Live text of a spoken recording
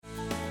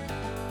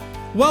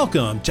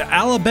Welcome to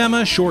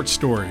Alabama Short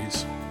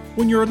Stories,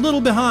 when you're a little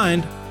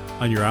behind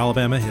on your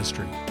Alabama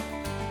history.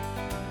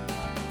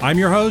 I'm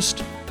your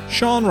host,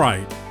 Sean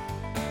Wright.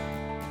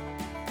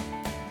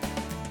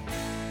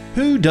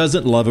 Who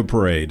doesn't love a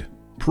parade?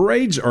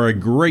 Parades are a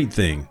great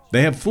thing.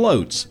 They have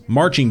floats,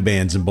 marching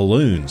bands, and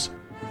balloons.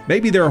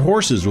 Maybe there are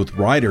horses with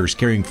riders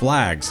carrying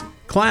flags,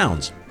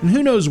 clowns, and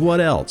who knows what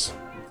else.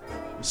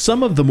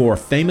 Some of the more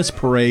famous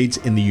parades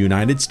in the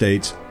United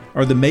States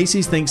are the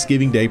Macy's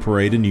Thanksgiving Day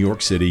Parade in New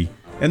York City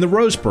and the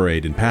Rose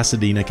Parade in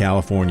Pasadena,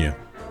 California.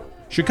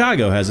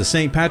 Chicago has a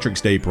St.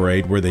 Patrick's Day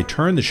Parade where they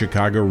turn the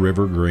Chicago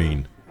River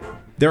green.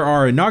 There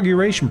are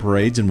inauguration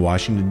parades in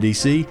Washington,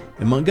 D.C.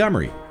 and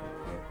Montgomery.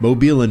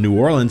 Mobile and New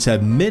Orleans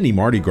have many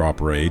Mardi Gras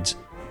parades,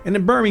 and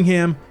in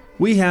Birmingham,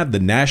 we have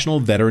the National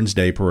Veterans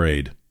Day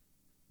Parade.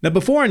 Now,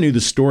 before I knew the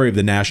story of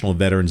the National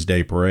Veterans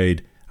Day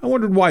Parade, I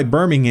wondered why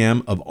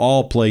Birmingham, of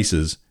all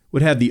places,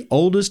 would have the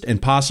oldest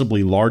and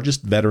possibly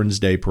largest Veterans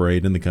Day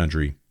Parade in the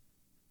country.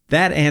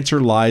 That answer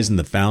lies in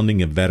the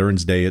founding of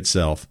Veterans Day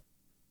itself.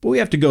 But we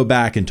have to go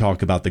back and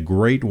talk about the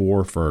Great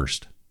War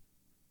first.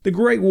 The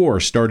Great War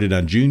started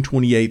on June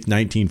 28,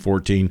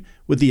 1914,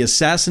 with the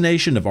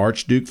assassination of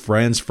Archduke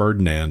Franz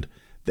Ferdinand,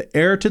 the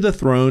heir to the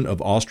throne of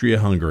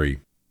Austria-Hungary.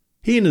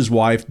 He and his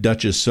wife,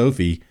 Duchess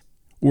Sophie,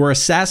 were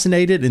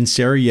assassinated in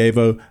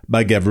Sarajevo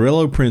by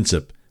Gavrilo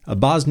Princip, a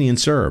Bosnian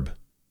Serb.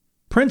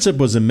 Princip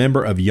was a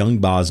member of Young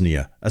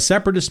Bosnia, a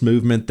separatist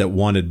movement that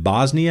wanted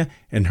Bosnia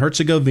and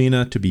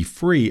Herzegovina to be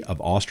free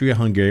of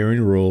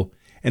Austria-Hungarian rule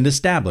and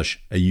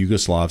establish a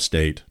Yugoslav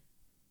state.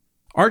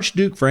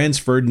 Archduke Franz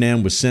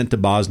Ferdinand was sent to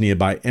Bosnia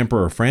by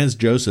Emperor Franz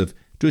Joseph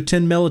to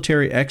attend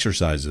military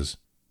exercises.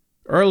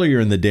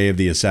 Earlier in the day of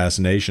the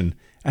assassination,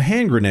 a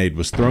hand grenade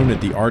was thrown at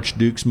the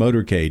Archduke's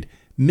motorcade,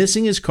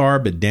 missing his car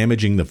but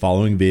damaging the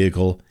following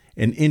vehicle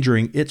and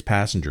injuring its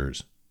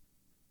passengers.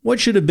 What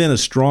should have been a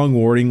strong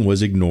warning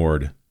was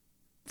ignored.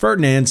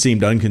 Ferdinand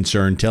seemed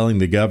unconcerned, telling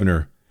the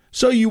governor,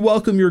 "So you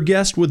welcome your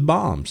guest with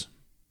bombs."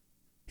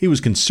 He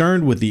was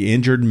concerned with the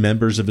injured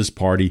members of his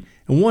party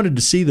and wanted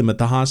to see them at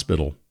the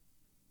hospital.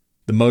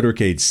 The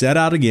motorcade set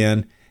out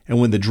again, and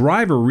when the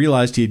driver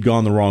realized he had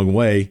gone the wrong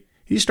way,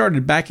 he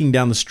started backing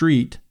down the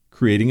street,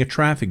 creating a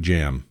traffic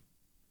jam.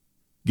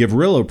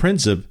 Gavrilo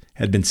Princip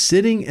had been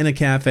sitting in a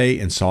cafe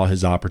and saw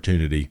his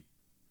opportunity.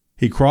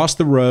 He crossed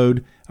the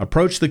road,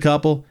 approached the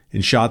couple,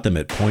 and shot them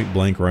at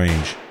point-blank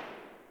range.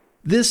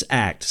 This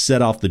act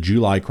set off the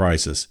July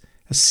Crisis,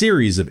 a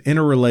series of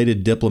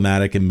interrelated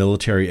diplomatic and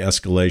military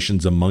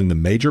escalations among the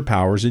major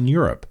powers in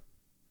Europe.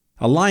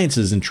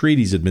 Alliances and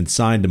treaties had been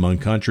signed among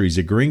countries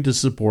agreeing to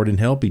support and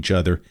help each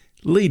other,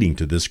 leading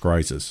to this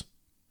crisis.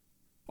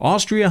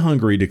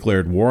 Austria-Hungary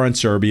declared war on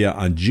Serbia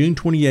on June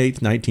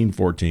 28,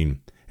 1914,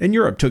 and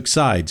Europe took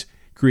sides,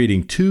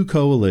 creating two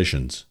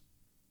coalitions.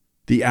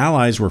 The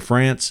Allies were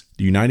France,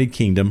 the United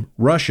Kingdom,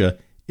 Russia,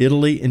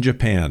 Italy, and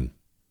Japan.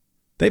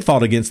 They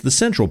fought against the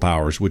Central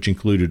Powers, which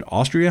included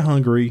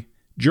Austria-Hungary,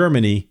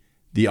 Germany,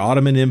 the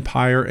Ottoman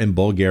Empire, and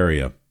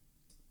Bulgaria.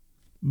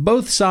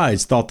 Both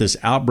sides thought this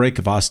outbreak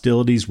of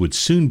hostilities would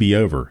soon be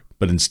over,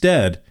 but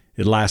instead,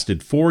 it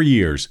lasted 4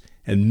 years,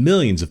 and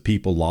millions of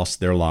people lost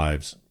their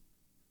lives.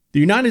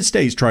 The United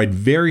States tried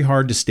very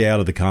hard to stay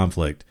out of the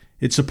conflict.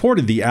 It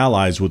supported the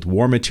Allies with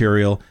war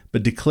material,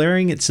 but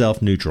declaring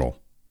itself neutral.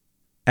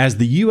 As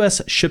the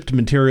U.S. shipped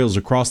materials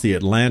across the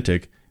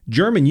Atlantic,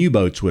 German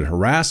U-boats would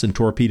harass and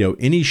torpedo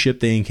any ship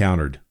they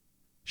encountered.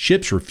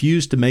 Ships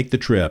refused to make the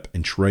trip,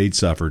 and trade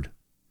suffered.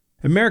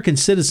 American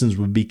citizens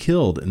would be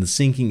killed in the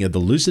sinking of the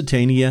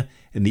Lusitania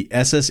and the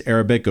SS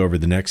Arabic over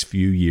the next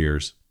few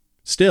years.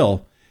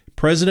 Still,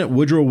 President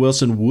Woodrow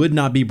Wilson would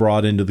not be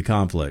brought into the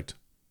conflict.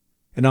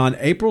 And on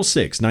April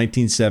 6,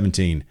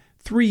 1917,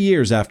 3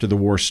 years after the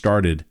war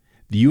started,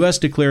 the U.S.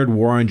 declared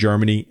war on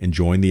Germany and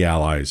joined the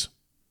Allies.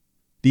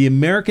 The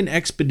American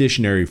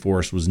Expeditionary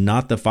Force was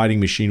not the fighting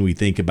machine we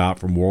think about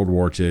from World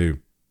War II.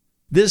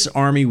 This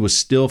army was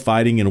still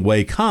fighting in a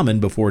way common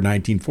before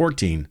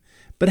 1914,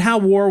 but how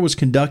war was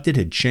conducted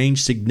had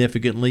changed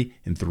significantly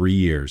in 3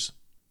 years.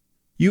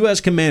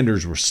 U.S.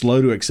 commanders were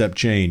slow to accept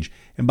change,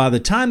 and by the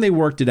time they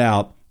worked it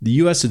out, the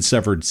U.S. had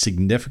suffered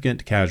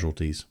significant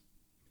casualties.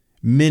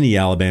 Many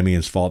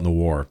Alabamians fought in the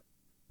war.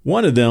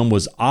 One of them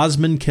was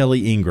Osmond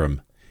Kelly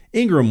Ingram.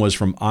 Ingram was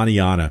from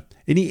Aniana,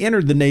 and he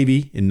entered the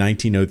Navy in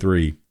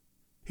 1903.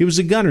 He was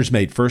a gunner's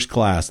mate first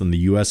class on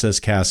the USS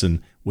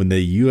Cassin when the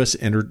U.S.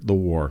 entered the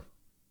war.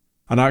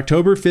 On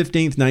October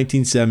 15,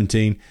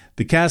 1917,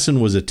 the Cassin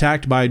was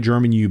attacked by a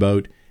German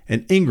U-boat,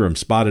 and Ingram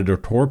spotted a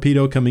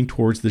torpedo coming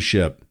towards the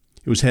ship.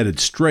 It was headed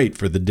straight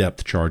for the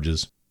depth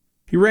charges.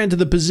 He ran to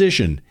the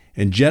position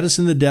and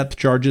jettisoned the depth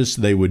charges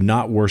so they would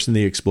not worsen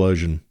the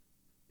explosion.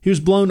 He was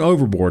blown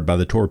overboard by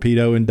the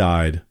torpedo and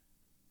died.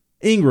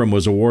 Ingram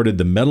was awarded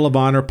the Medal of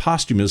Honor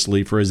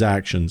posthumously for his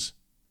actions.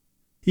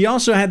 He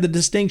also had the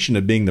distinction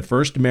of being the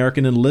first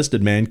American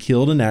enlisted man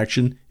killed in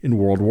action in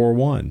World War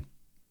I.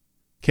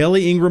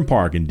 Kelly Ingram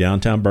Park in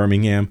downtown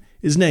Birmingham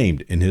is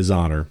named in his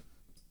honor.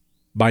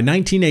 By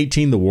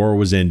 1918, the war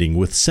was ending,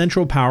 with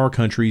Central Power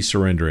countries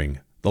surrendering.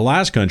 The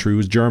last country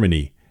was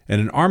Germany, and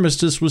an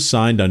armistice was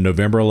signed on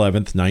November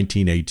 11,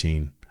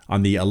 1918.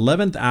 On the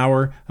 11th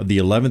hour of the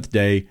 11th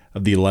day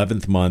of the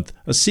 11th month,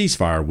 a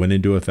ceasefire went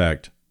into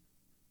effect.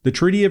 The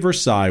Treaty of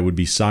Versailles would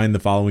be signed the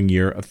following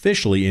year,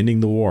 officially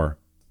ending the war.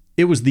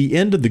 It was the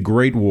end of the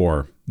Great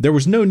War. There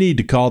was no need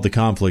to call the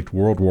conflict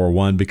World War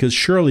I because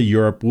surely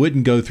Europe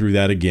wouldn't go through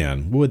that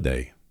again, would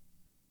they?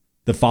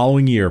 The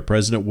following year,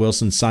 President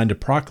Wilson signed a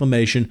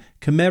proclamation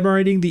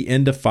commemorating the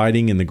end of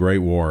fighting in the Great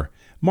War,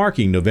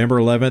 marking November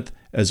 11th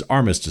as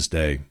Armistice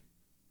Day.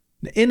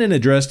 In an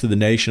address to the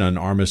nation on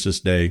Armistice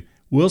Day,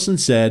 Wilson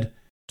said,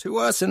 "To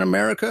us in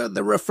America,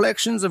 the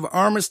reflections of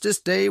Armistice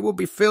Day will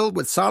be filled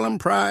with solemn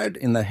pride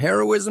in the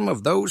heroism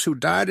of those who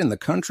died in the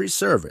country's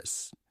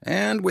service,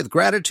 and with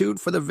gratitude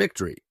for the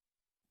victory,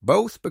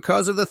 both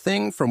because of the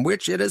thing from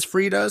which it has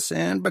freed us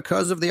and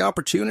because of the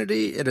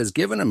opportunity it has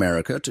given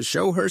America to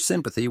show her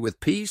sympathy with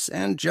peace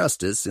and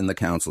justice in the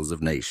councils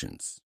of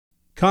nations."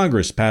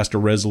 Congress passed a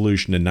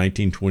resolution in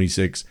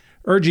 1926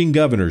 urging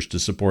governors to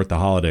support the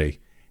holiday,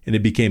 and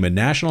it became a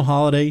national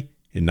holiday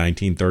in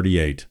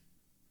 1938.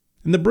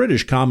 In the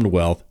British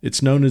Commonwealth,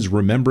 it's known as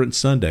Remembrance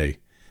Sunday,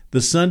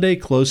 the Sunday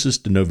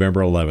closest to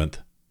November 11th.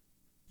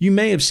 You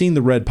may have seen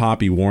the red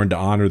poppy worn to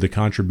honor the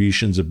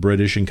contributions of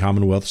British and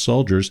Commonwealth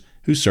soldiers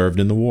who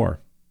served in the war.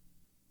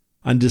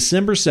 On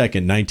December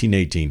 2nd,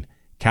 1918,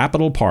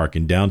 Capitol Park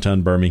in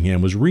downtown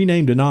Birmingham was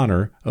renamed in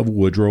honor of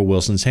Woodrow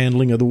Wilson's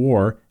handling of the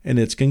war and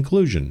its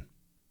conclusion.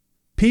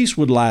 Peace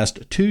would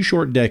last 2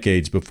 short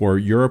decades before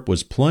Europe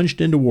was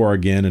plunged into war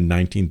again in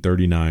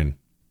 1939.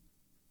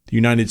 The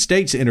United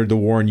States entered the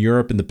war in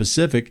Europe and the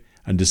Pacific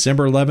on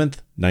December 11,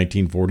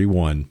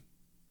 1941.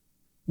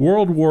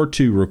 World War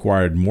II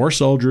required more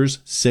soldiers,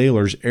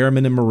 sailors,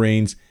 airmen, and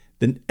Marines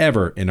than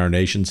ever in our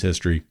nation's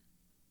history.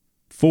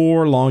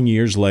 4 long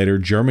years later,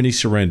 Germany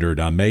surrendered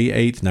on May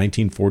 8,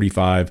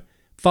 1945,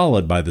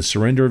 followed by the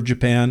surrender of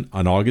Japan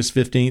on August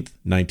 15,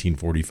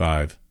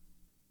 1945.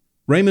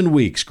 Raymond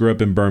Weeks grew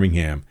up in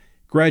Birmingham,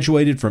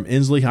 graduated from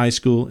Inslee High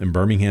School and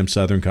Birmingham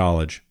Southern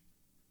College.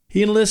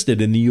 He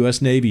enlisted in the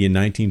U.S. Navy in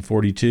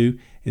 1942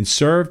 and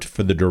served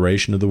for the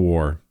duration of the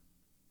war.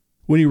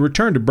 When he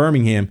returned to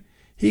Birmingham,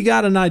 he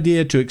got an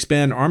idea to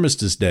expand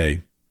Armistice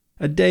Day,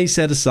 a day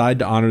set aside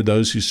to honor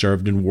those who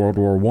served in World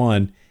War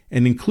I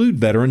and include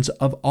veterans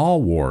of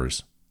all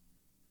wars.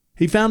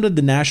 He founded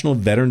the National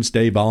Veterans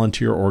Day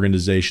Volunteer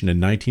Organization in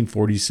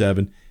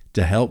 1947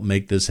 to help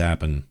make this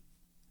happen.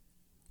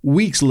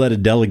 Weeks led a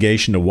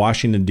delegation to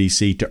Washington,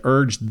 D.C. to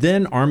urge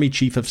then Army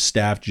Chief of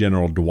Staff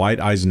General Dwight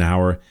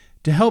Eisenhower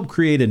to help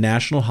create a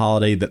national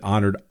holiday that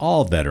honored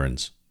all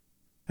veterans.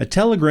 A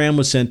telegram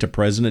was sent to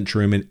President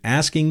Truman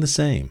asking the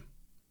same.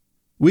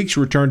 Weeks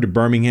returned to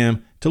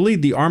Birmingham to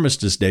lead the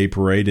Armistice Day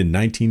Parade in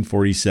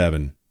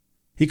 1947.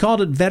 He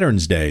called it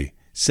Veterans Day,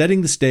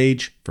 setting the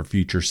stage for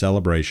future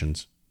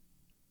celebrations.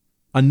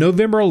 On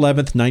November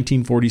 11,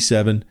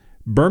 1947,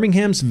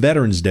 Birmingham's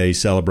Veterans Day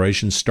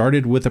celebration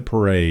started with a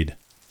parade.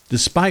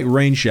 Despite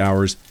rain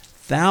showers,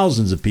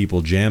 thousands of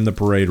people jammed the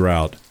parade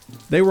route.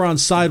 They were on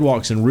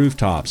sidewalks and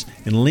rooftops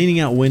and leaning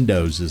out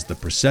windows as the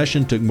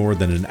procession took more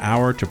than an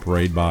hour to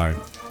parade by.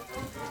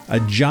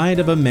 A giant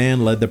of a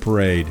man led the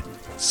parade.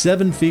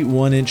 7 feet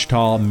 1 inch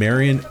tall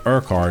Marion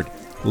Urquhart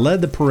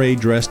led the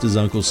parade dressed as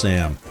Uncle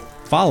Sam,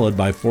 followed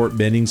by Fort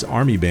Benning's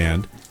Army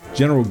Band,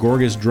 General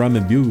Gorgas Drum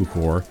and Bugle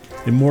Corps,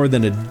 and more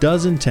than a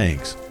dozen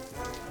tanks.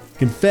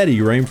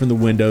 Confetti rained from the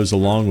windows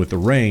along with the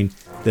rain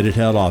that had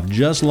held off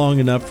just long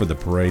enough for the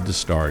parade to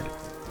start.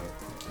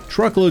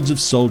 Truckloads of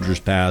soldiers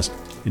passed,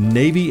 and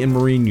Navy and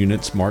Marine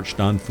units marched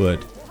on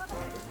foot.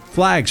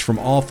 Flags from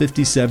all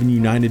 57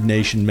 United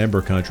Nations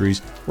member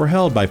countries were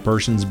held by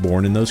persons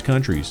born in those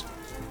countries.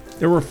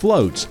 There were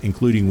floats,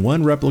 including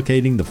one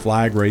replicating the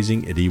flag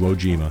raising at Iwo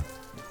Jima.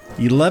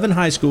 11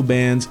 high school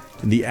bands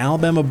and the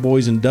Alabama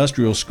Boys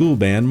Industrial School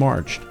Band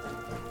marched.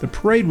 The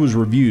parade was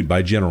reviewed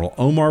by General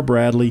Omar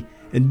Bradley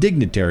and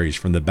dignitaries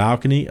from the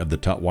balcony of the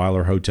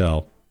Tutwiler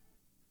Hotel.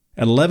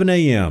 At 11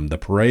 a.m., the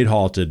parade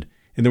halted,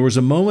 and there was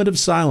a moment of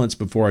silence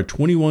before a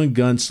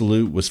 21-gun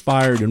salute was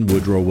fired in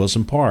Woodrow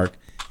Wilson Park,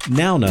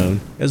 now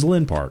known as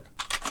Lynn Park.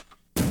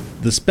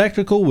 The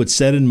spectacle would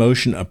set in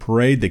motion a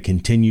parade that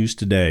continues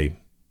today.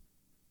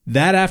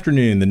 That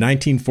afternoon, the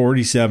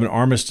 1947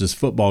 Armistice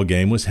football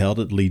game was held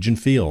at Legion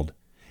Field.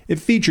 It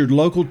featured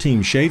local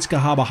team Shades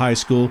Cahaba High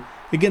School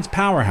against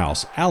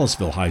powerhouse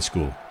Aliceville High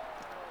School.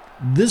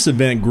 This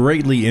event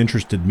greatly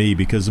interested me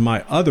because of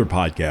my other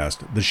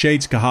podcast, the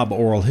Shades Cahaba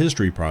Oral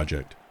History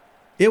Project.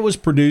 It was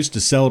produced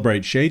to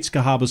celebrate Shades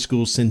Cahaba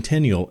School's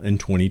centennial in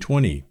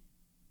 2020.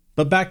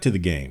 But back to the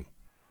game.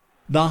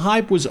 The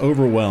hype was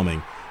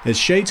overwhelming as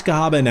Shades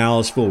Cahaba and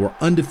Aliceville were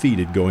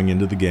undefeated going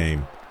into the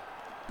game.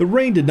 The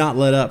rain did not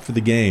let up for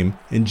the game,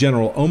 and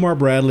General Omar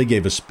Bradley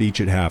gave a speech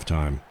at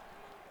halftime.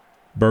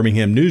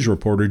 Birmingham News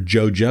reporter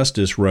Joe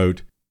Justice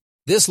wrote,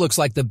 "This looks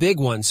like the big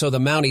one, so the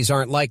Mounties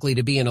aren't likely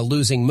to be in a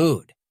losing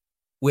mood.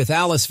 With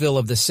Aliceville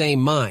of the same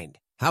mind,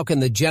 how can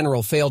the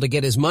general fail to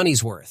get his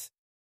money's worth?"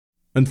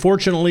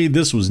 Unfortunately,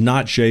 this was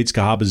not Shades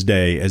Cahaba's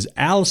day as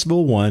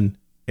Aliceville won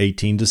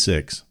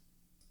 18-6.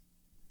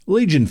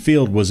 Legion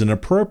Field was an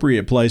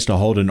appropriate place to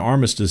hold an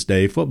Armistice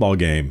Day football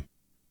game.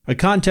 A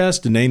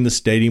contest to name the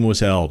stadium was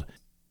held,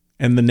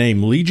 and the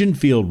name Legion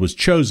Field was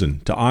chosen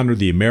to honor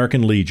the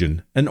American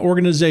Legion, an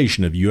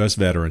organization of U.S.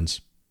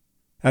 veterans.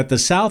 At the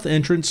south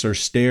entrance are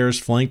stairs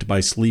flanked by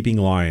sleeping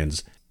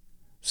lions,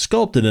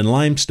 sculpted in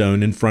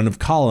limestone in front of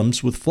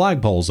columns with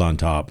flagpoles on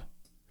top.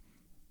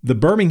 The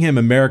Birmingham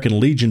American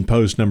Legion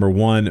Post No.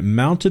 1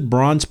 mounted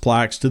bronze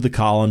plaques to the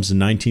columns in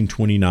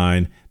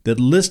 1929 that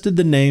listed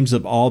the names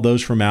of all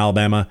those from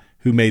Alabama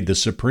who made the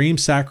supreme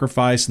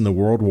sacrifice in the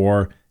World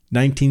War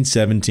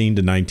 1917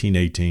 to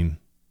 1918.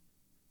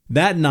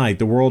 That night,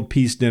 the World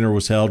Peace Dinner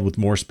was held with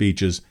more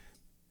speeches,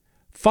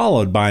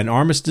 followed by an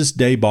Armistice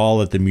Day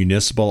ball at the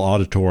Municipal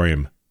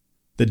Auditorium.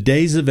 The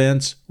day's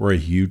events were a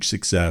huge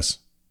success.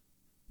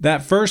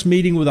 That first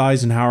meeting with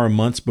Eisenhower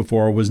months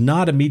before was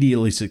not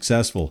immediately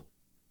successful,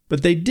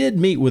 but they did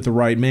meet with the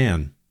right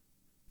man.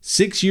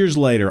 6 years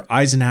later,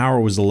 Eisenhower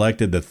was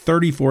elected the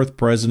 34th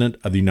President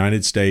of the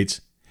United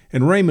States,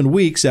 and Raymond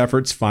Weeks'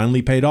 efforts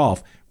finally paid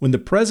off when the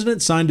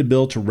President signed a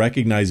bill to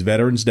recognize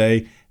Veterans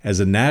Day as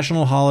a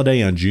national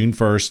holiday on June 1,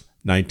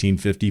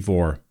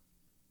 1954.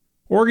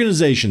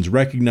 Organizations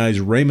recognized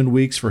Raymond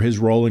Weeks for his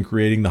role in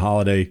creating the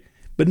holiday,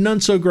 but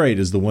none so great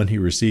as the one he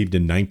received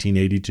in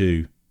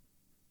 1982.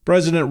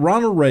 President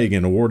Ronald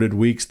Reagan awarded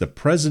Weeks the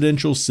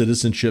Presidential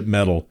Citizenship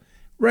Medal,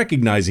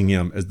 recognizing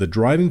him as the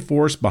driving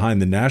force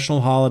behind the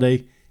national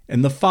holiday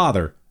and the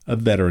father of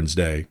Veterans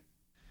Day.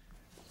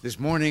 This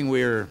morning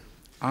we're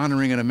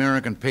honoring an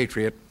American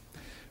patriot,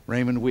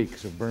 Raymond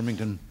Weeks of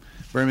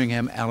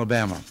Birmingham,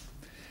 Alabama.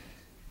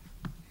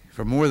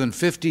 For more than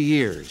 50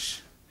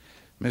 years,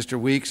 Mr.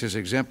 Weeks has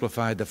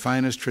exemplified the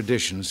finest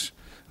traditions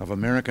of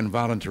American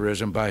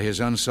volunteerism by his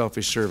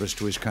unselfish service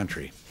to his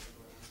country.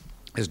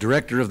 As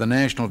director of the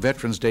National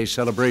Veterans Day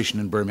celebration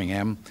in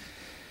Birmingham,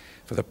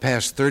 for the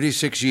past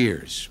 36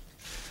 years,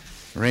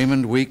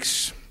 Raymond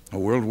Weeks, a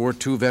World War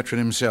II veteran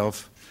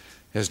himself,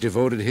 has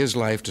devoted his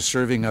life to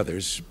serving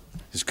others,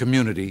 his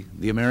community,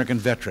 the American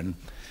veteran,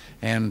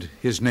 and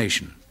his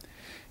nation.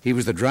 He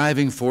was the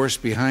driving force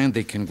behind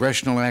the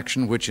congressional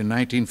action which in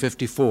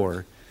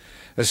 1954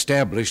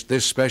 established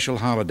this special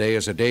holiday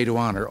as a day to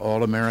honor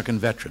all American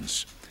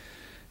veterans.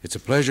 It's a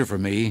pleasure for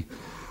me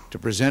to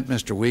present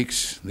Mr.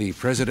 Weeks the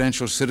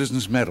Presidential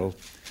Citizens Medal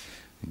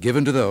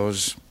given to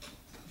those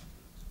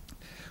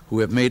who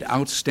have made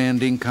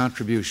outstanding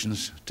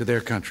contributions to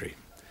their country.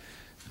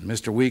 And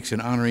Mr. Weeks, in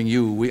honoring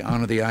you, we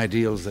honor the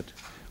ideals that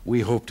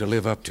we hope to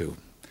live up to.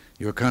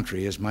 Your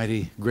country is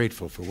mighty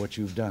grateful for what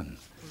you've done.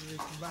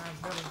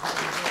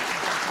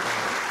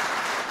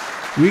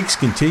 Weeks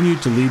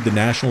continued to lead the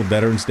National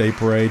Veterans Day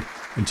Parade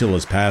until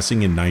his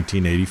passing in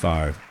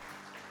 1985.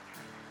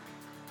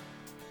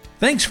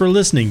 Thanks for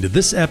listening to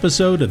this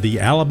episode of the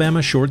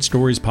Alabama Short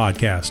Stories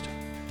Podcast.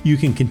 You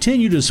can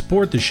continue to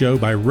support the show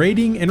by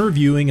rating and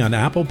reviewing on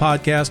Apple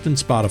Podcast and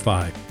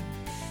Spotify.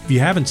 If you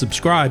haven't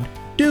subscribed,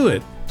 do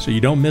it so you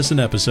don't miss an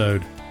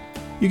episode.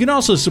 You can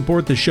also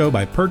support the show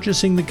by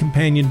purchasing the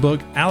companion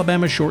book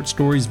Alabama Short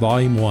Stories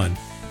Volume 1,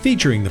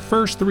 featuring the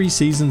first 3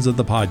 seasons of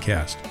the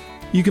podcast.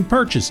 You can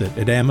purchase it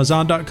at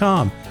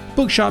Amazon.com,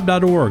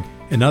 Bookshop.org,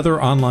 and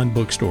other online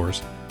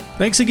bookstores.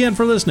 Thanks again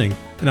for listening,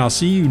 and I'll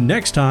see you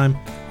next time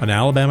on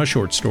Alabama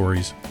Short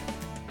Stories.